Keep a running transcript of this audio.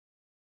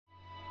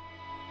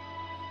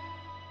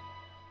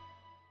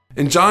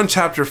In John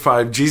chapter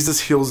 5,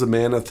 Jesus heals a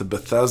man at the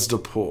Bethesda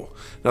pool.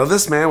 Now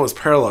this man was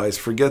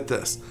paralyzed, forget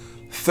this,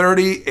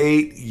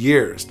 38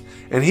 years.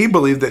 And he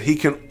believed that he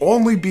can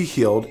only be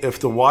healed if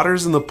the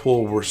waters in the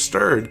pool were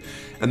stirred,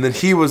 and then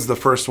he was the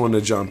first one to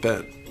jump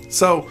in.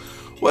 So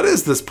what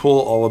is this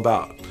pool all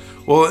about?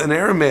 Well, in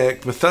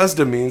Aramaic,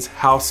 Bethesda means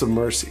house of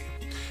mercy.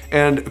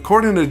 And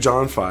according to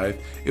John 5,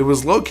 it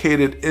was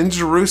located in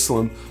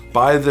Jerusalem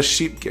by the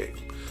sheep gate.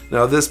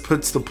 Now this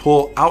puts the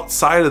pool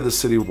outside of the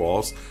city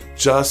walls,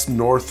 just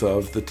north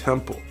of the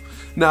temple.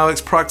 Now its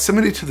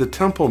proximity to the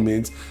temple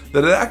means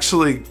that it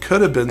actually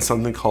could have been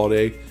something called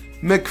a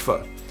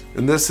mikveh.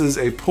 And this is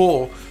a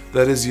pool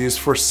that is used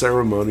for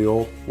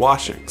ceremonial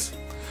washings.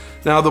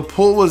 Now the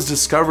pool was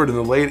discovered in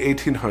the late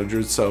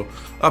 1800s, so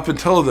up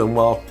until then,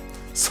 well,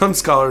 some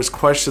scholars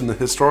question the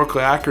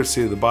historical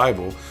accuracy of the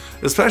Bible,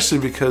 especially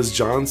because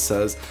John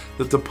says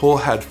that the pool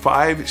had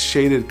 5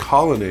 shaded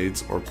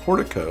colonnades or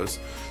porticos.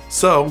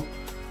 So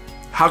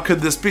how could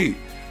this be?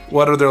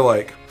 What are there,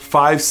 like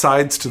 5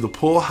 sides to the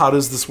pool? How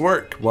does this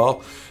work?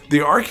 Well,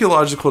 the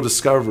archaeological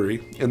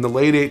discovery in the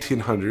late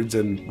 1800s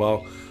and,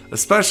 well,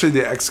 especially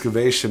the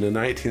excavation in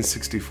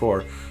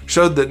 1964,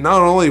 showed that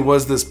not only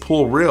was this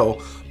pool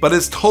real, but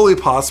it's totally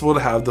possible to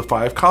have the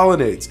 5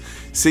 colonnades.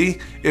 See,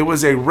 it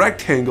was a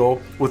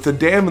rectangle with a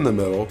dam in the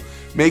middle,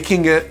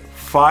 making it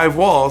 5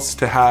 walls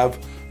to have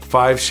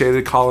 5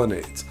 shaded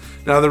colonnades.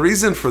 Now the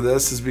reason for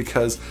this is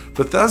because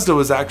Bethesda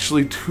was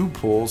actually 2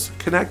 pools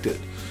connected.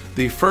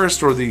 The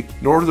first, or the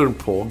northern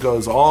pool,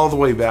 goes all the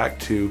way back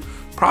to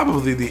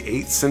probably the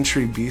 8th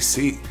century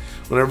BC,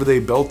 whenever they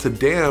built a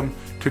dam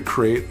to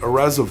create a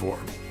reservoir.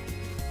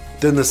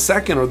 Then the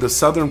second, or the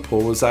southern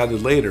pool, was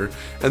added later,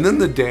 and then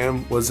the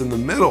dam was in the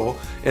middle,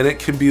 and it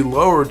could be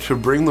lowered to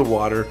bring the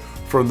water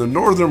from the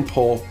northern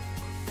pool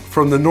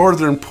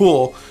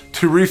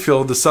to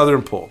refill the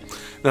southern pool.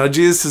 Now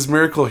Jesus'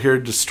 miracle here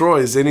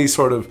destroys any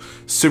sort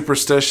of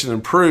superstition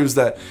and proves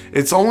that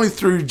it's only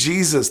through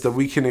Jesus that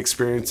we can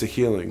experience a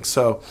healing.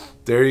 So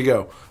there you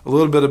go, a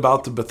little bit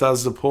about the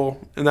Bethesda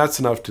pool, and that's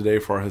enough today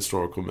for our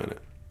historical minute.